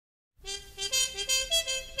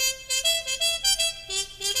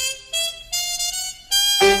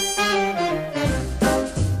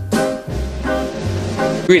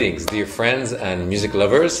Greetings, dear friends and music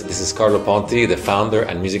lovers. This is Carlo Ponti, the founder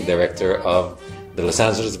and music director of the Los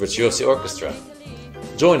Angeles Virtuosi Orchestra.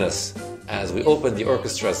 Join us as we open the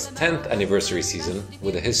orchestra's 10th anniversary season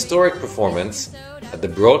with a historic performance at the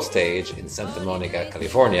Broad Stage in Santa Monica,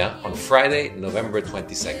 California on Friday, November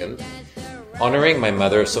 22nd, honoring my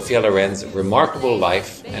mother Sophia Loren's remarkable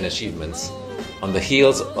life and achievements on the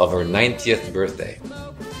heels of her 90th birthday.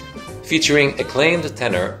 Featuring acclaimed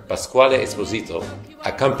tenor Pasquale Esposito,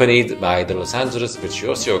 accompanied by the Los Angeles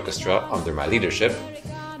Virtuosi Orchestra under my leadership,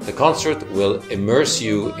 the concert will immerse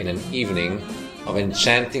you in an evening of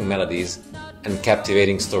enchanting melodies and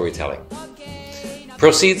captivating storytelling.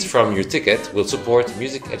 Proceeds from your ticket will support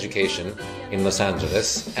music education in Los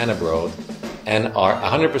Angeles and abroad and are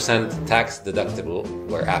 100% tax deductible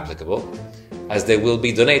where applicable, as they will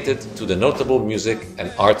be donated to the Notable Music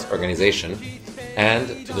and Art Organization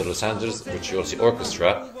and to the Los Angeles Virtuosi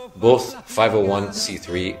Orchestra, both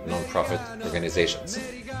 501c3 nonprofit organizations.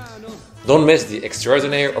 Don't miss the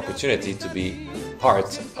extraordinary opportunity to be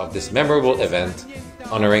part of this memorable event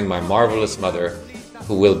honoring my marvelous mother,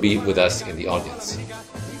 who will be with us in the audience.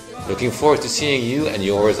 Looking forward to seeing you and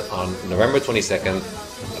yours on November 22nd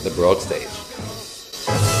at the Broad Stage.